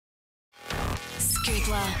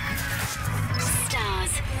Scoopla.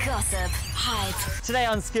 Stars, gossip, hype. Today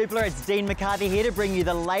on Scoopla, it's Dean McCarthy here to bring you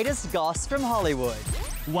the latest goss from Hollywood.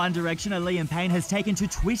 One Directioner Liam Payne has taken to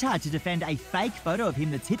Twitter to defend a fake photo of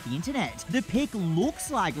him that's hit the internet. The pic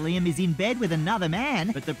looks like Liam is in bed with another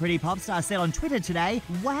man, but the pretty pop star said on Twitter today,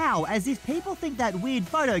 "Wow, as if people think that weird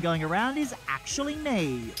photo going around is actually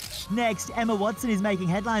me." Next, Emma Watson is making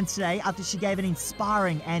headlines today after she gave an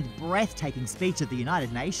inspiring and breathtaking speech at the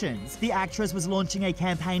United Nations. The actress was launching a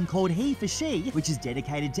campaign called He for She, which is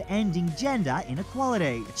dedicated to ending gender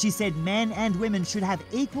inequality. She said men and women should have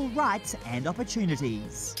equal rights and opportunities.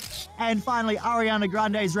 And finally, Ariana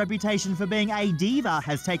Grande's reputation for being a diva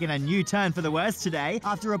has taken a new turn for the worse today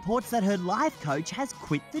after reports that her life coach has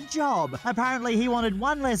quit the job. Apparently, he wanted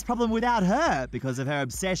one less problem without her because of her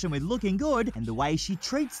obsession with looking good and the way she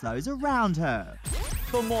treats those around her.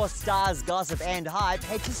 For more stars, gossip and hype,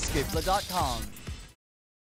 head to Scoopla.com.